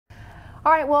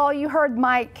All right, well, you heard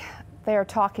Mike there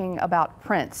talking about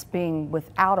Prince being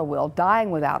without a will,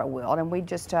 dying without a will, and we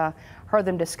just heard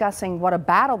them discussing what a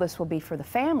battle this will be for the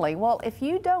family. Well, if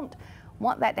you don't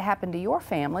want that to happen to your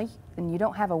family and you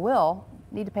don't have a will,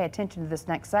 you need to pay attention to this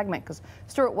next segment because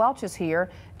Stewart Welch is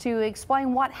here to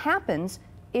explain what happens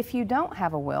if you don't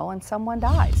have a will and someone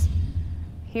dies.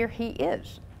 Here he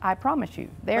is. I promise you,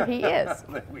 there he is.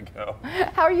 There we go.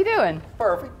 How are you doing?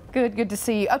 Perfect. Good to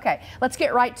see you. Okay, let's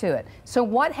get right to it. So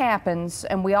what happens,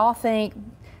 and we all think,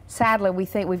 sadly, we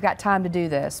think we've got time to do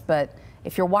this, but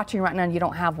if you're watching right now and you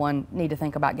don't have one, you need to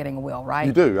think about getting a will, right?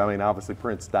 You do. I mean, obviously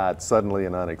Prince died suddenly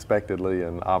and unexpectedly,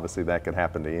 and obviously that could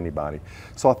happen to anybody.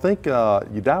 So I think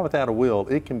you die without a will,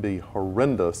 it can be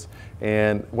horrendous.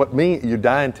 And you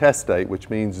die intestate, which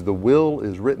means the will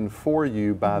is written for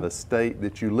you by the state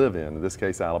that you live in this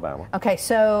case, Alabama. Okay,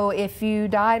 so if you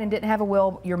died and didn't have a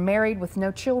will, you're married with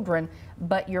no children,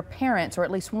 but your parents, or at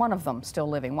least one of them, still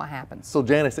living, what happens? So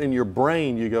Janice, in your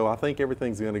brain, you go, I think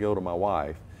everything's going to go to my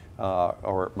wife.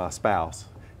 Or my spouse,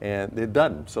 and it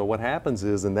doesn't. So what happens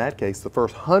is, in that case, the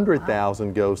first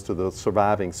 $100,000 goes to the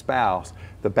surviving spouse.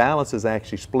 The balance is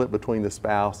actually split between the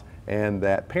spouse and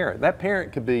that parent. That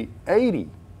parent could be 80.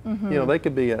 You know, they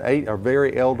could be a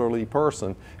very elderly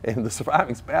person, and the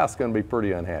surviving spouse is going to be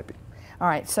pretty unhappy. All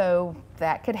right, so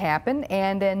that could happen.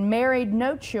 And then married,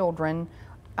 no children.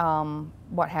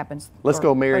 What happens? Let's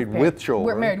go married with children.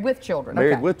 We're married with children.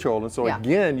 Married okay. with children. So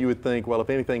again, you would think, well, if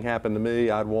anything happened to me,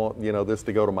 I'd want this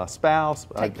to go to my spouse.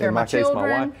 Take care of my children.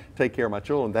 My wife. Take care of my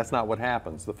children. That's not what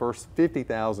happens. The first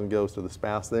 $50,000 goes to the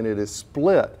spouse. Then it is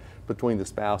split between the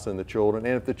spouse and the children.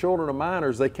 And if the children are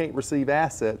minors, they can't receive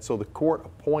assets. So the court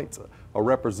appoints a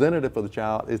representative for the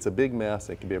child. It's a big mess.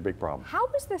 It can be a big problem. How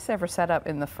was this ever set up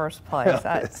in the first place?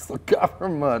 It's the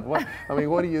government. I mean,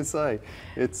 what do you say?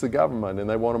 It's the government, and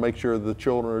they want to make sure the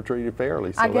children are treated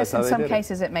fairly. So I guess in some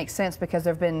cases it makes sense because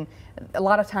there have been, a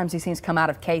lot of times these things come out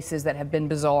of cases that have been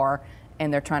bizarre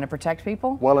and they're trying to protect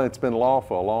people. Well, it's been law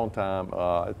for a long time.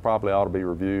 It probably ought to be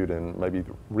reviewed and maybe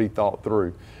rethought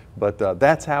through. But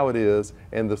that's how it is,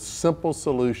 and the simple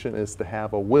solution is to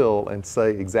have a will and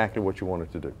say exactly what you want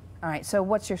it to do. All right, so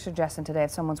what's your suggestion today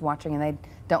if someone's watching and they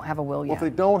don't have a will yet? Well, if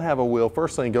they don't have a will,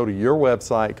 first thing, go to your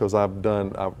website, because I've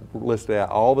listed out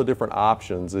all the different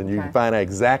options, and you can find out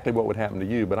exactly what would happen to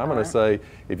you. But I'm going to say,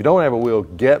 if you don't have a will,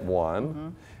 get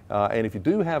one. And if you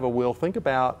do have a will, think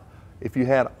about if you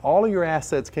had all of your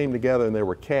assets came together and they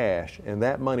were cash, and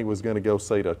that money was going to go,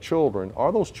 say, to children,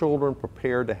 are those children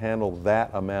prepared to handle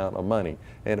that amount of money?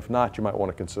 And if not, you might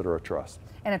want to consider a trust.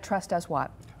 And a trust does what?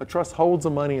 A trust holds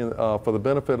the money for the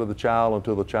benefit of the child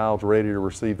until the child's ready to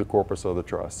receive the corpus of the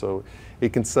trust. So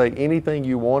it can say anything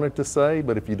you want it to say,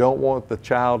 but if you don't want the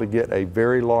child to get a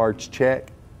very large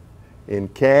check in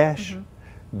cash,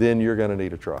 then you're going to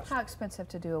need a trust. How expensive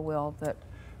to do a will?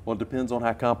 Well, it depends on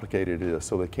how complicated it is.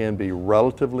 So they can be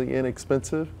relatively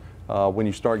inexpensive. When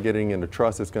you start getting into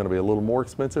trust, it's going to be a little more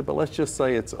expensive, but let's just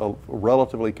say it's a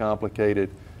relatively complicated,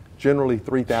 generally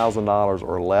 $3,000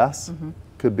 or less.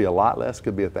 Could be a lot less,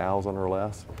 could be $1,000 or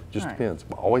less. Just depends.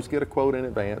 Always get a quote in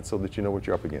advance so that you know what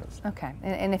you're up against. Okay,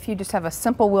 and if you just have a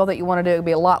simple will that you want to do, it'll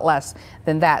be a lot less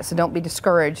than that. So don't be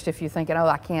discouraged if you're thinking, oh,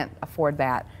 I can't afford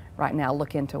that right now.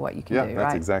 Look into what you can do, right? Yeah,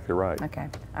 that's exactly right. Okay,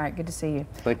 all right, good to see you.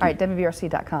 Thank you. All right,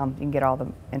 WBRC.com, you can get all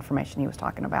the information he was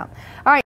talking about. All right.